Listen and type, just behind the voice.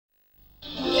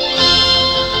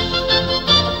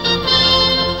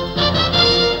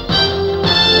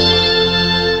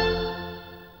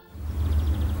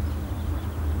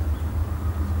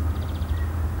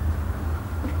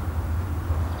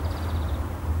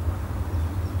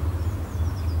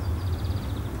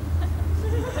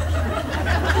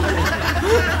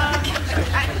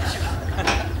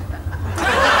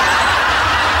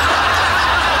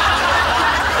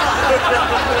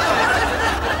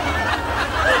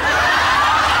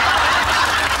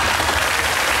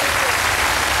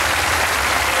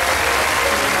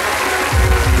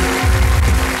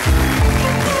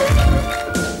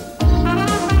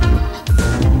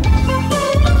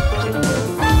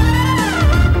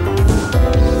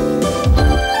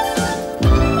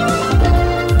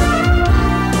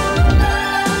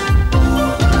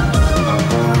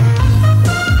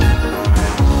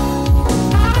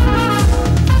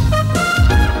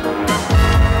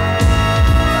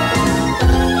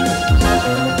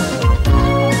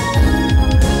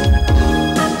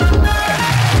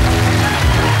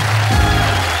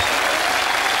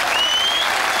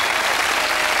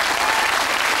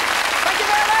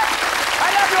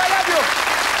you.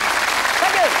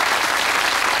 Thank you.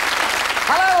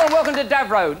 Hello and welcome to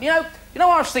Davro. You know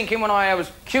what I was thinking when I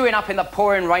was queuing up in the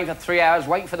pouring rain for 3 hours,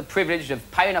 waiting for the privilege of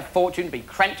paying a fortune to be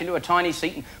cramped into a tiny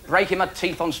seat and breaking my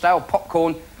teeth on stale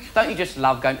popcorn? Don't you just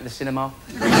love going to the cinema?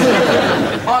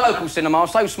 My local cinema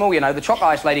is so small, you know, the choc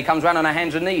ice lady comes round on her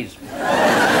hands and knees.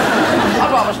 I'd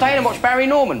rather stay in and watch Barry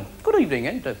Norman. Good evening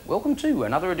and welcome to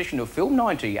another edition of Film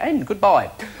 90 and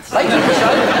goodbye.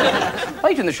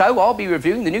 Later in the show, I'll be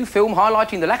reviewing the new film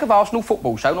highlighting the lack of Arsenal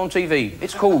football shown on TV.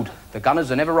 It's called The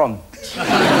Gunners Are Never On.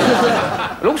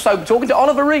 We'll also be talking to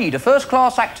Oliver Reed, a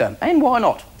first-class actor, and why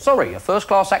not? Sorry, a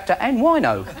first-class actor and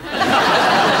wino.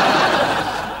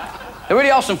 There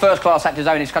really are some first-class actors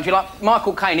though in this country, like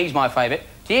Michael Caine, he's my favourite.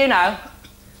 Do you know,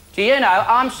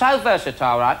 I'm so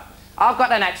versatile, right? I've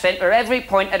got an accent for every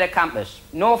point of the compass.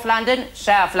 North London,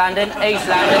 South London, East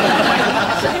London.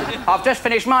 I've just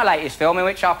finished my latest film in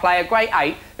which I play a great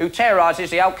ape who terrorises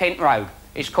the old Kent Road.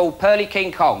 It's called Pearly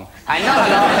King Kong, and not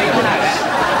a lot of people know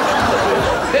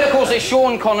that. Then, of course, there's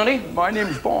Sean Connery. My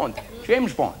name's Bond,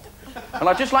 James Bond. And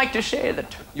I'd just like to say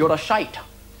that you're a shite.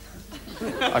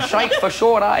 A shite for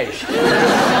short eyes.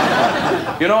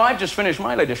 You know, I've just finished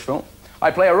my latest film.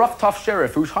 I play a rough, tough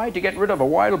sheriff who's hired to get rid of a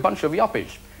wild bunch of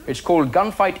yuppies. It's called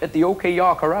Gunfight at the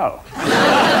OKR Corral.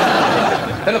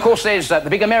 Then, of course, there's the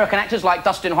big American actors like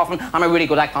Dustin Hoffman. I'm a really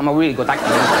good actor. I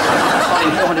started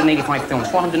in 485 films,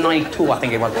 492, I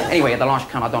think it was. Anyway, at the last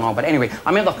count, I don't know. But anyway, I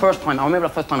remember the first time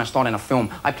I started in a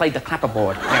film, I played the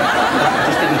clapperboard. It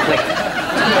just didn't click.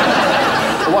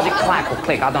 Or was it clack or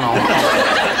click? I don't know.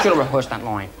 Should have rehearsed that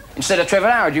line. Instead of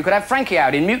Trevor Howard, you could have Frankie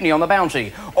Howard in Mutiny on the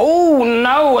Bounty. Oh,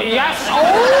 no, yes,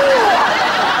 oh!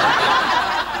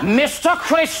 Mr.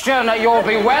 Christian, you'll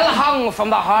be well hung from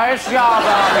the highest yard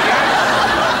arm,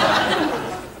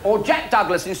 yes? Or Jack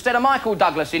Douglas instead of Michael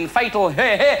Douglas in Fatal Or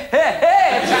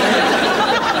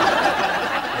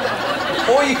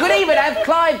you could even have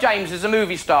Clive James as a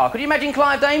movie star. Could you imagine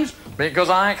Clive James?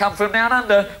 Because I come from down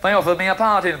under, they offered me a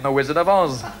part in The Wizard of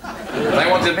Oz. They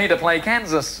wanted me to play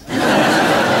Kansas.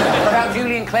 What about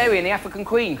Julian Clary in The African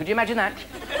Queen? Could you imagine that?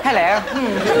 Hello.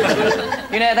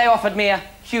 You know, they offered me a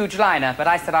huge liner, but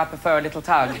I said I prefer a little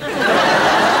tug. Welcome to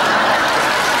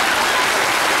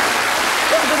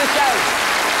the show.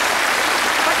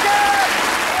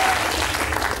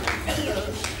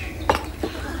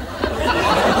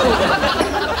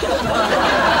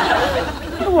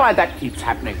 I don't know why that keeps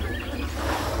happening.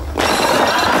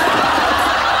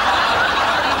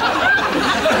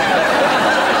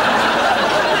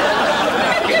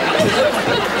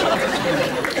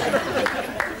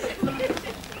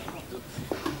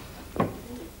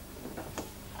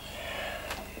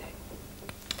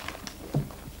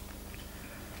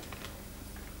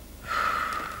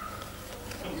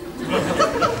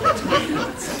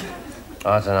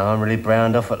 I don't know, I'm really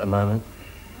browned off at the moment.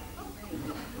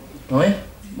 Oh, yeah?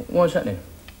 Why's that then?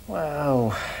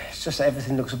 Well, it's just that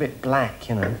everything looks a bit black,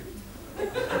 you know.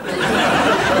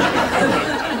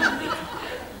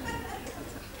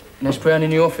 Less brown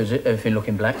in your office, is it? Everything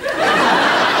looking black?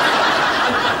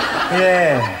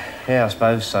 Yeah, I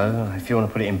suppose so, if you want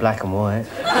to put it in black and white.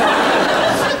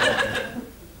 I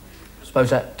suppose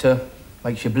that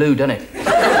makes you blue, doesn't it?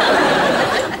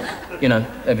 You know,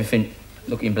 everything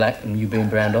looking black and you being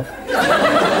browned off.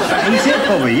 Is it,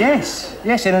 probably, yes.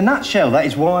 Yes, in a nutshell, that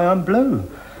is why I'm blue.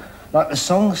 Like the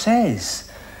song says.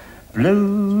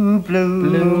 Blue, blue,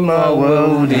 blue, my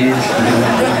world is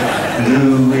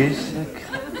blue. Blue is the...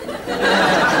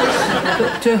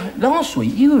 But last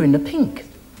week you were in the pink.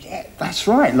 Yeah, that's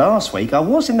right. Last week I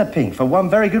was in the pink for one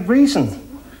very good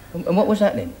reason. And what was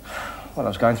that then? Well, I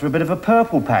was going through a bit of a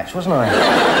purple patch, wasn't I?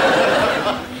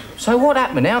 So what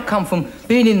happened? How come from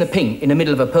being in the pink in the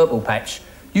middle of a purple patch,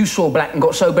 you saw black and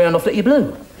got so browned off that you're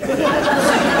blue? I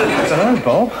don't know,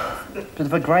 Bob. Bit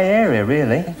of a grey area,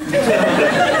 really.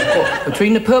 What,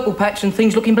 between the purple patch and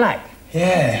things looking black?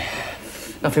 Yeah.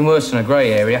 Nothing worse than a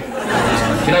grey area.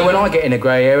 You know, when I get in a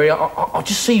grey area, I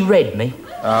just see red, me.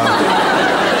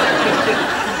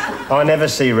 I never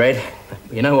see red.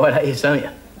 But you know why that is, don't you?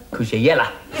 Because you're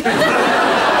yellow.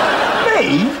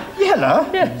 Me? Yellow?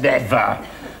 Yeah. Never.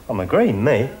 I'm a green,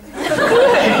 me.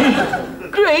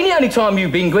 Green? The only time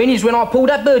you've been green is when I pulled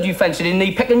that bird you fancied in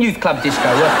the Peckham Youth Club disco.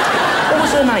 What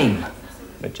was her name?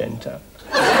 Magenta.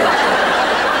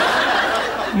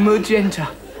 Magenta.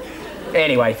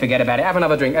 Anyway, forget about it. Have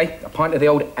another drink, eh? A pint of the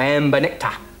old amber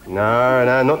nectar. No,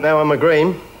 not now I'm a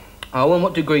green. Oh, and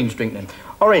what do greens drink then?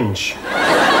 Orange.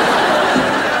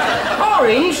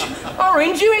 Orange?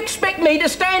 Orange? You expect me to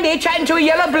stand here chatting to a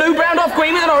yellow, blue, browned off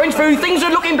green with an orange who things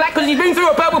are looking black because he's been through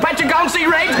a purple patch and can't see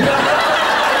red?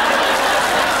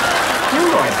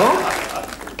 You're right, Bob?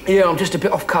 Yeah, I'm just a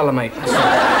bit off colour, mate. That's all.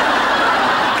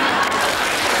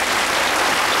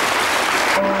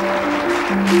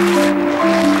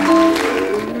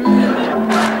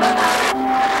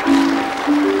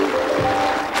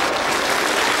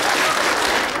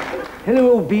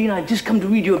 Hello, old bean. I've just come to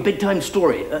read you a bedtime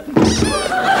story. Are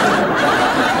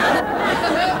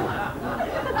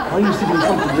you sitting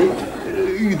comfortably?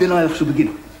 Then I shall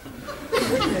begin.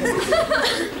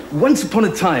 Once upon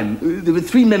a time, there were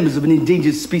 3 members of an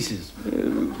endangered species,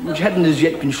 which hadn't as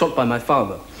yet been shot by my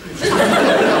father.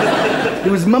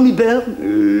 There was Mummy Bear,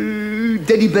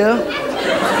 Daddy Bear,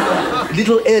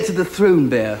 little heir to the throne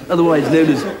bear, otherwise known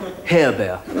as Hair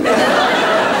Bear.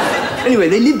 Anyway,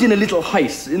 they lived in a little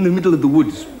house in the middle of the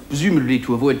woods, presumably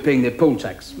to avoid paying their poll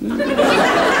tax.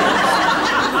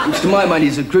 Which, to my mind,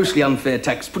 is a grossly unfair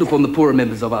tax put upon the poorer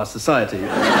members of our society. I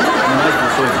feel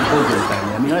sorry for the Baldwin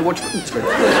family. I mean, I watched...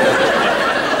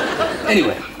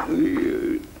 Anyway,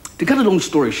 to cut a long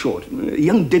story short, a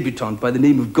young debutante by the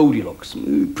name of Goldilocks,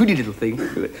 pretty little thing,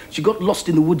 she got lost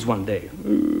in the woods one day.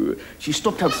 She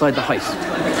stopped outside the house.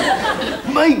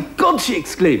 My God, she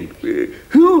exclaimed,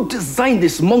 who designed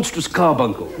this monstrous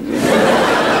carbuncle?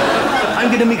 I'm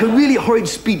going to make a really horrid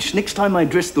speech next time I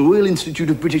address the Royal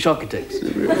Institute of British Architects.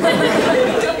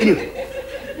 Anyway,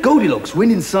 Goldilocks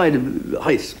went inside the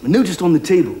house and noticed on the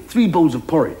table 3 bowls of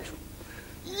porridge.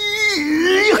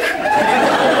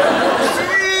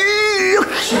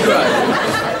 She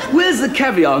cried. Where's the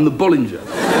caviar and the Bollinger?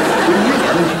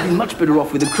 She'd be much better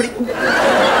off with a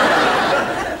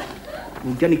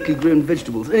organically grown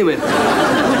vegetables. Anyway,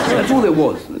 that's all there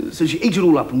was. So she ate it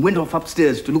all up and went off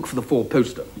upstairs to look for the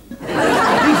 4-poster.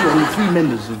 Later on, the 3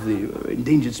 members of the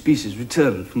endangered species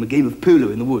returned from a game of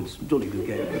polo in the woods. Jolly good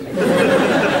game.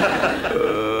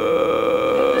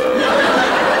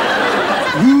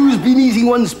 Who's been eating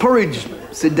one's porridge?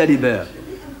 Said Daddy Bear.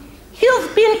 Who's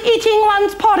been eating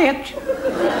one's porridge?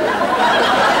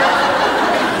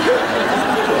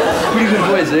 Pretty good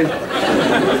voice, eh?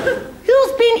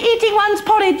 Who's been eating one's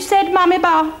porridge? Said Mummy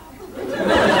Bear.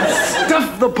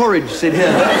 Stuff the porridge, said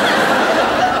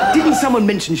Hair. Didn't someone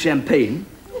mention champagne?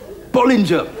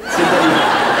 Bollinger, said Daddy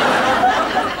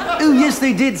Bear. Oh, yes,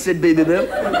 they did, said Baby Bear.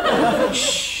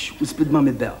 Shh, whispered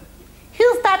Mummy Bear.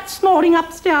 Who's that snoring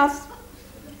upstairs?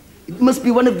 It must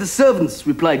be one of the servants,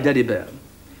 replied Daddy Bear.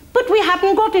 But we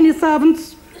haven't got any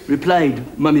servants,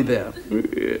 replied Mummy Bear.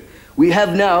 We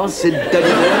have now, said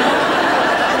Daddy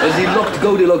Bear, as he locked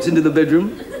Goldilocks into the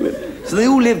bedroom. So they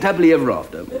all lived happily ever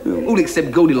after. All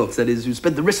except Goldilocks, that is, who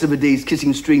spent the rest of her days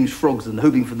kissing strange frogs and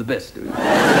hoping for the best.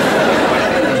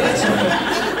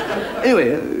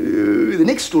 Anyway, the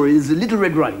next story is Little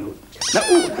Red Riding Hood. Now,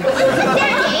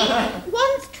 Daddy,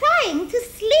 one's trying to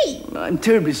sleep. I'm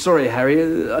terribly sorry, Harry.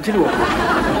 I'll tell you what.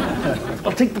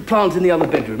 I'll take the plant in the other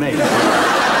bedroom, eh?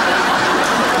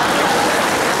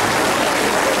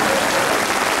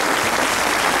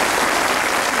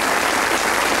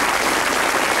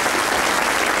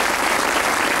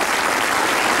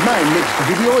 My next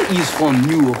video is from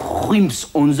New Rims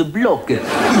on the Block. You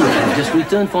have just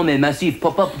returned from a massive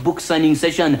pop-up book signing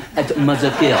session at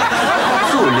Mother Care.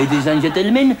 So, ladies and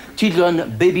gentlemen,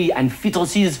 children, baby and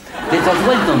fetuses, let us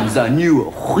welcome the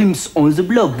New Rims on the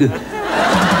Block.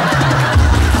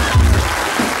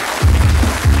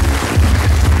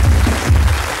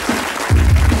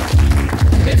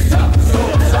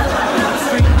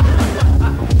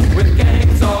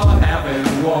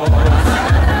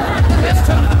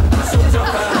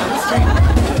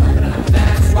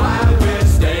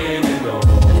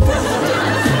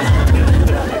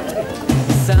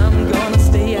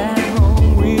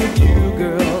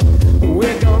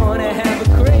 We're gonna have a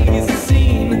crazy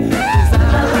scene, 'cause I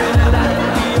really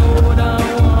like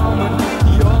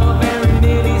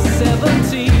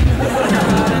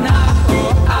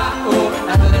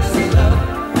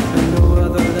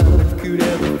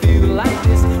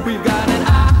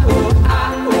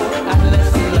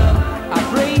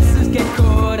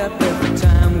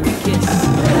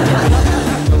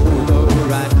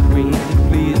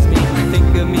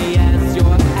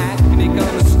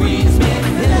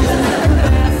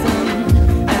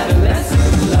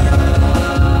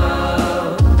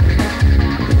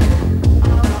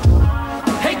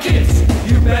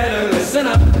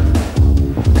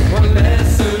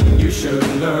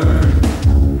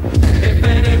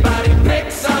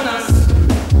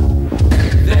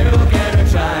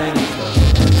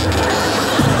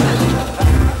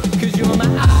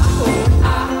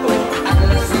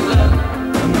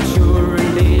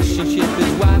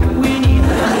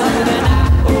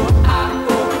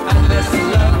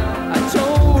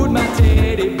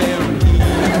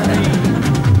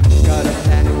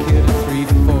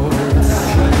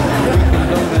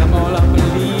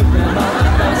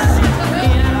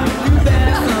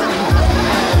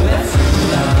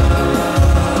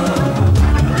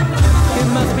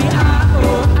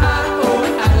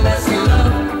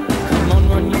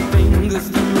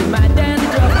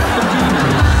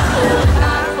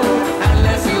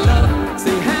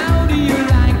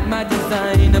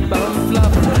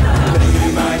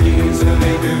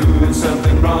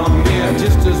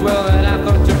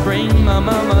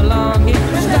come along. He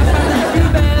stuck on the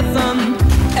TVS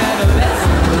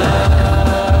adolescent love.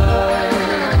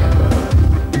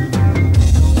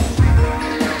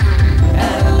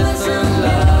 Adolescent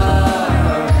love.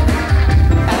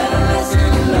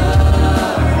 Adolescent love.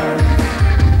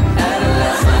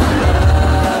 Adolescent love.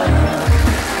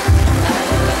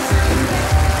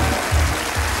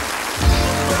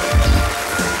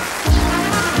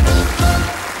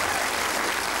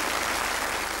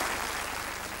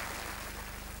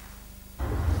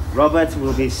 Robert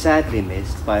will be sadly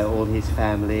missed by all his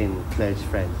family and close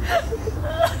friends.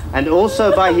 And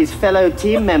also by his fellow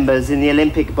team members in the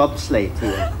Olympic bobsleigh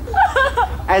team.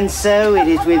 And so it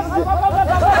is with... As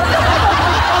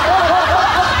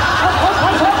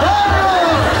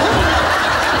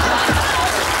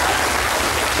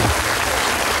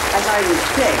I was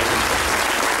saying...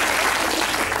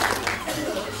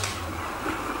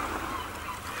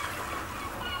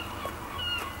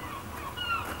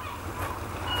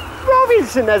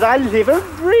 Robinson, as I live and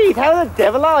breathe. How the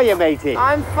devil are you, matey?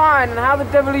 I'm fine, and how the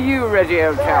devil are you, Reggie,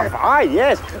 old chap? Fine,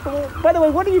 yes. By the way,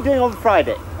 what are you doing on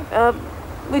Friday?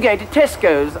 We're going to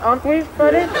Tesco's, aren't we,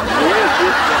 Friday?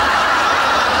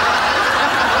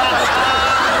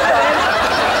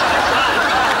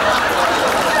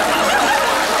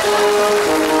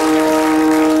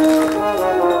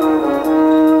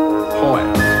 Hi,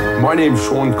 my name's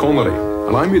Sean Connery,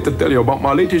 and I'm here to tell you about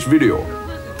my latest video,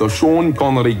 The Sean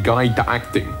Connery Guide to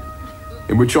Acting,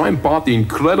 in which I impart the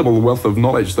incredible wealth of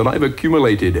knowledge that I've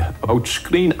accumulated about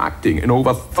screen acting in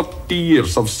over 30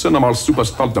 years of cinema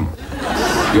superstardom.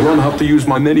 You'll learn how to use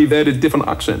my many varied different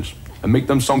accents and make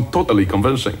them sound totally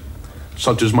convincing,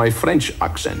 such as my French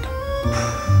accent.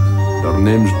 Their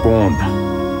name's Bond,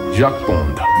 Jacques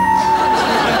Bond.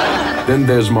 Then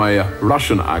there's my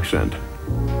Russian accent.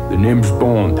 The name's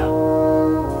Bond,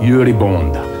 Yuri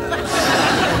Bond.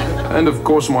 And of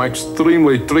course my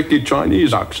extremely tricky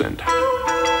Chinese accent.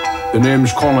 The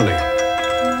name's Connolly.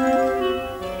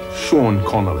 Sean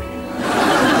Connolly.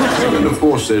 And of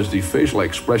course there's the facial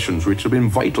expressions which have been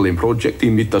vital in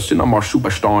projecting me to cinema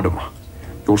superstardom.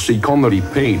 You'll see Connery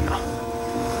pain.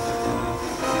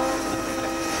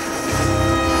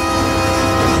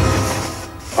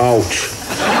 Ouch.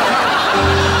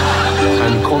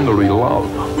 And Connery love.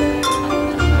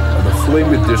 And aflame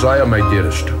with desire, my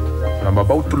dearest. I'm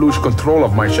about to lose control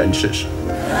of my senses.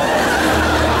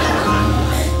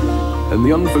 And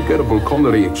the unforgettable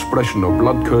Connery expression of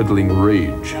blood-curdling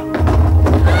rage.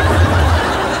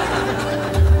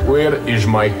 Where is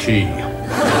my tea?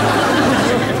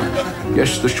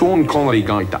 Yes, the Sean Connery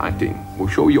Guide to Acting will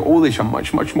show you all this and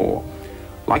much, much more.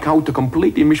 Like how to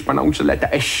completely mispronounce the letter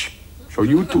S, so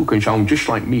you too can sound just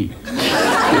like me.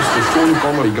 Yes, the Sean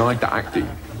Connery Guide to Acting,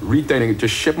 retailing at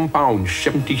just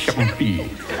 £7.77p,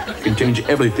 contains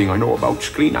everything I know about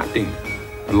screen acting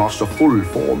and lasts a full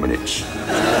 4 minutes.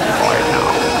 Buy it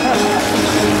now.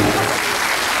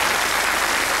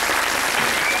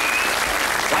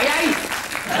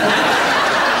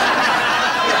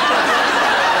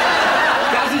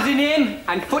 Gaz is the name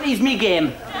and footy's me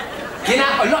game. You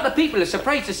know, a lot of people are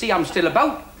surprised to see I'm still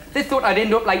about. They thought I'd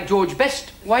end up like George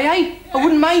Best. Why, I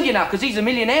wouldn't mind, you know, because he's a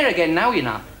millionaire again now, you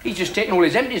know. He's just taking all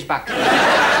his empties back.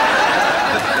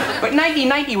 But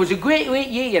 1990 was a great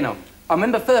year, you know. I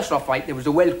remember first off, right, there was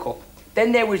a World Cup.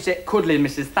 Then there was cuddling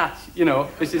Mrs. Thatch, you know,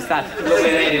 Mrs. Thatch,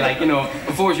 lovely lady, like, you know,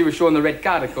 before she was showing the red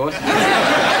card, of course.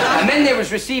 And then there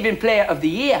was receiving Player of the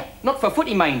Year. Not for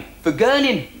footy, mind, for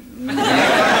gurning.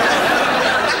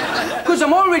 Because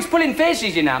I'm always pulling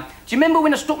faces, you know. Do you remember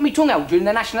when I stuck my tongue out during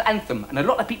the national anthem and a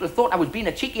lot of people thought I was being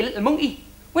a cheeky little monkey?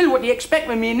 Well, what do you expect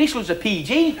when my initials are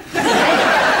PG? You get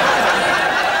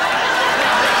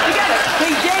it?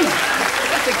 PG.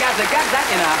 That's a gaz, that,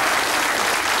 you know.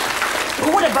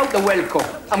 But what about the World Cup?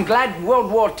 I'm glad World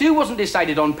War II wasn't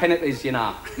decided on penalties, you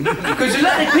know. Because a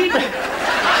lot of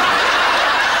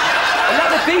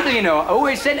people, you know,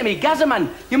 always said to me, Gazzaman,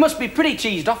 you must be pretty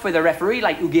cheesed off with a referee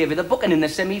like who gave you the booking in the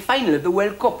semi-final of the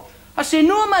World Cup. I say,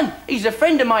 no, man, he's a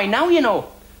friend of mine now, you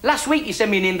know. Last week he sent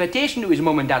me an invitation to his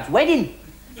mum and dad's wedding.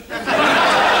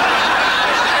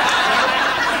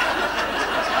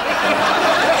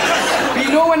 You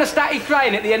know when I started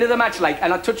crying at the end of the match, like,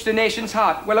 and I touched the nation's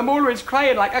heart? Well, I'm always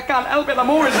crying, like, I can't help it, I'm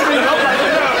always feeling up like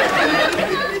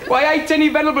that. Why, Tenny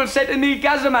Venables said to me,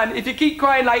 Gazzaman, if you keep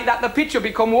crying like that, the pitch will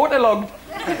become waterlogged.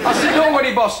 I said, don't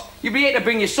worry, boss, you'll be here to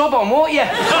bring your sub on, won't you?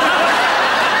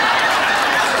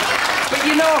 But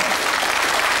you know...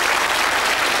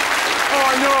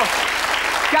 Oh, no.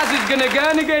 Gaz is gonna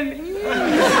gurn again.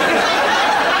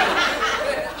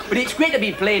 But it's great to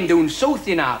be playing down south,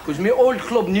 you know, because my old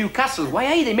club, Newcastle, why,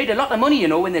 aye, they made a lot of money, you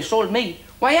know, when they sold me.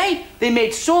 Why, aye, they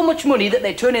made so much money that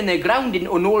they're turning their ground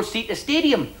into an all-seater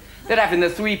stadium. They're having the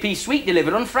three-piece suite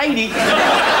delivered on Friday.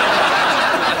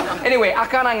 Anyway, I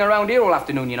can't hang around here all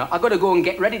afternoon, you know. I've got to go and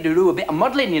get ready to do a bit of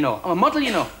modelling, you know. I'm a model,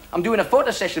 you know. I'm doing a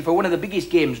photo session for one of the biggest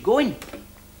games going.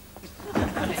 Why,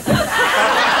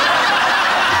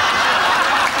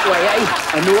 aye,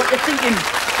 I know what you're thinking.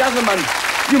 Gazzaman,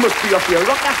 you must be off your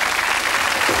rocker.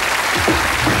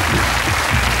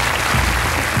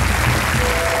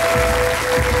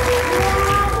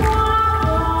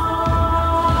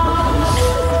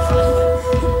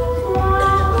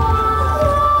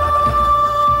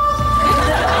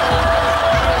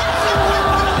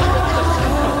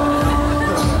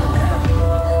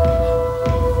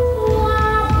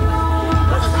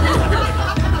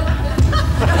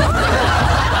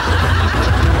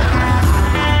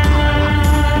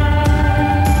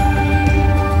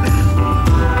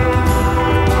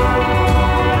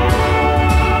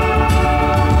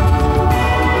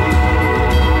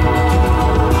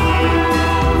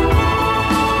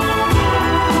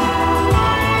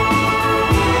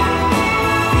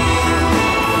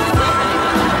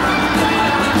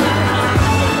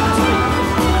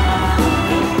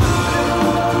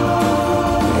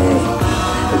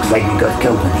 Like we got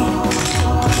company.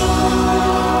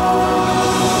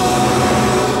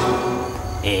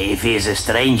 If he's a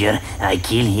stranger, I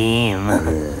kill him.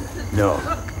 No.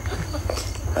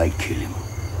 I kill him.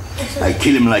 I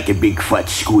kill him like a big fat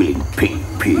squealing pink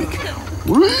pig.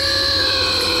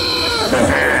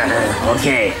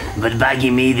 Okay, but baggy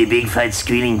me the big fat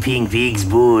squealing pink pig's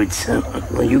boots.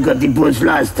 Well, you got the boots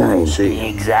last time, see?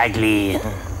 Exactly.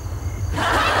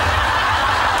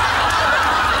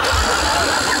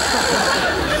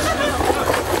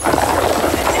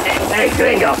 Hey,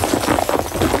 Gringo!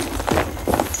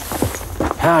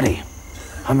 Howdy.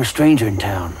 I'm a stranger in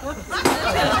town.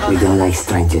 We don't like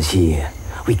strangers here.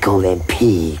 We call them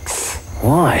pigs.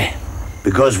 Why?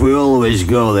 Because we always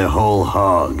go the whole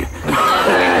hog.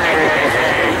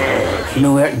 You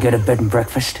know where I can get a bed and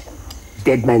breakfast?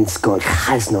 Dead Man's Court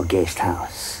has no guest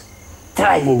house.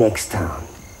 Try the next town.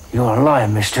 You're a liar,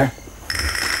 mister.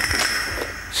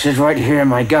 It says right here in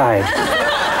my guide.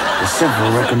 There's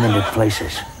several recommended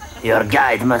places. Your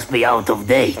guide must be out of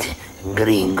date,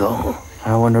 gringo.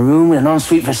 I want a room with an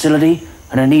ensuite facility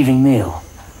and an evening meal.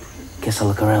 Guess I'll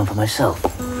look around for myself.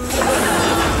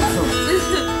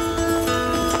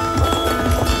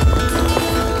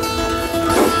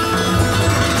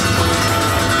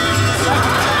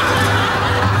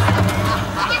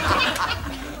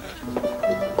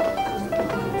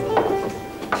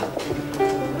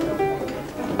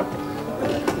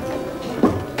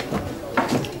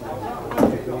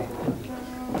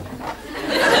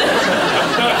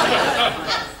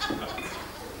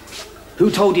 Who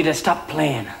told you to stop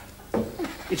playing?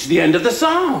 It's the end of the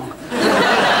song.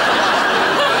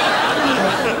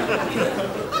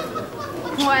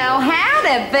 Well,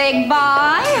 howdy, big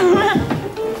boy.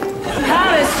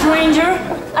 Howdy, stranger.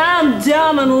 I'm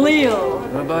Diamond Lil.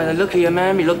 Well, by the look of you,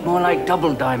 ma'am, you look more like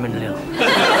Double Diamond Lil. Is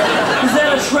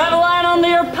that a travel line under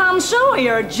your poncho, or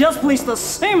you're just pleased to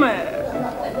see me?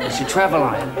 It's a travel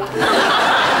line.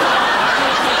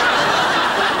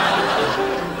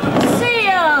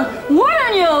 Why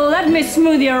don't you let me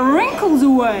smooth your wrinkles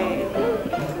away?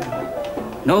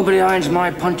 Nobody irons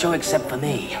my poncho except for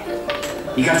me.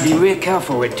 You gotta be real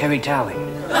careful with terry toweling.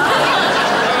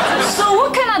 So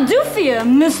what can I do for you,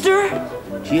 mister?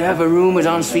 Do you have a room with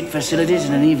ensuite facilities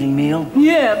and an evening meal?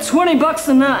 Yeah, $20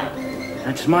 a night.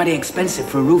 That's mighty expensive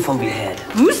for a roof over your head.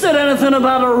 Who said anything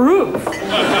about a roof?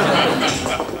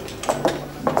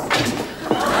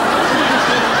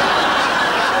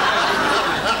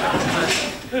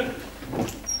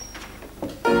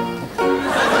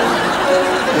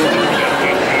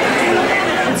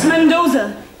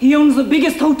 He owns the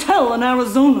biggest hotel in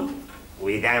Arizona.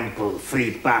 With ample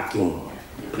free parking.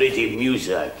 Pretty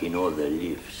music in all the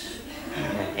lifts.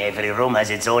 Every room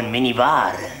has its own mini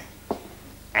bar.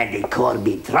 And they call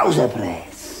me trouser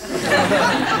press. Do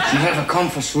you have a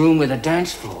conference room with a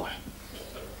dance floor?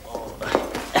 Was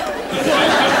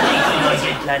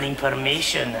it planning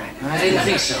permission? I didn't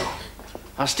think so.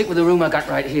 I'll stick with the room I got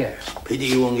right here. Pity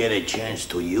you won't get a chance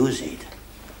to use it.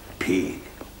 Pig.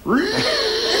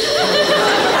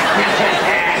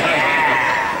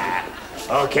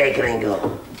 Okay,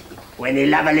 Gringo. When the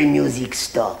lovely music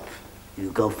stops,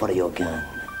 you go for your gun.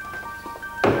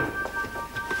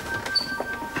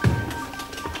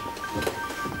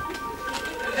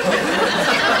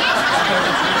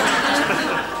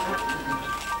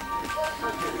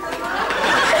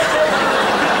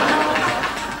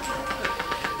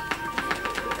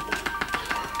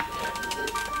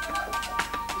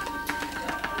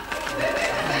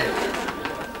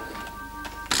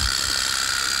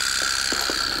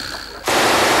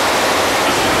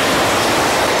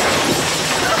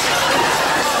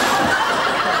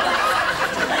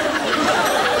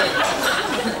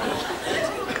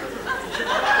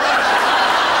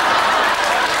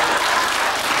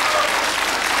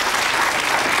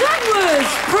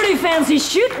 fancy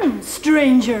shooting,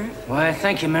 stranger? Why,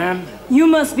 thank you, ma'am. You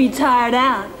must be tired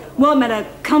out. Want me to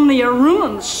come to your room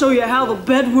and show you how the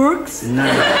bed works? No.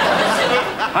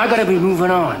 I gotta be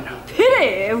moving on.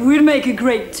 Pity, we'd make a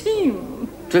great team.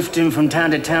 Drifting from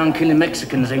town to town, killing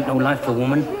Mexicans ain't no life for a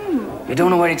woman. You don't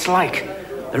know what it's like.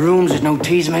 The rooms with no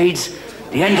teas maids,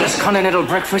 the endless continental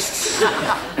breakfasts,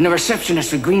 and the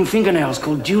receptionist with green fingernails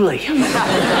called Julie.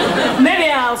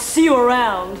 Maybe I'll see you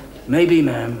around. Maybe,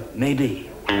 ma'am, maybe.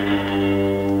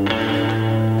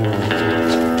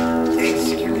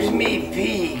 Excuse me,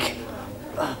 pig.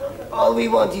 All we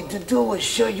wanted to do was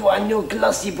show you our new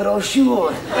glossy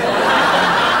brochure.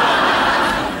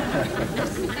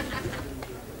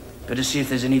 Better see if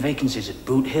there's any vacancies at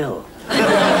Boot Hill.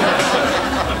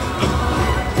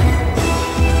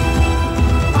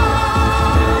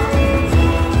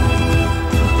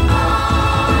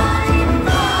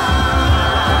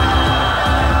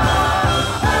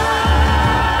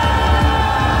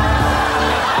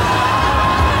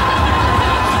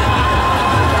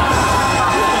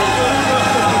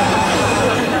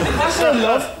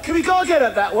 Love, can we go get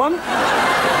at that one?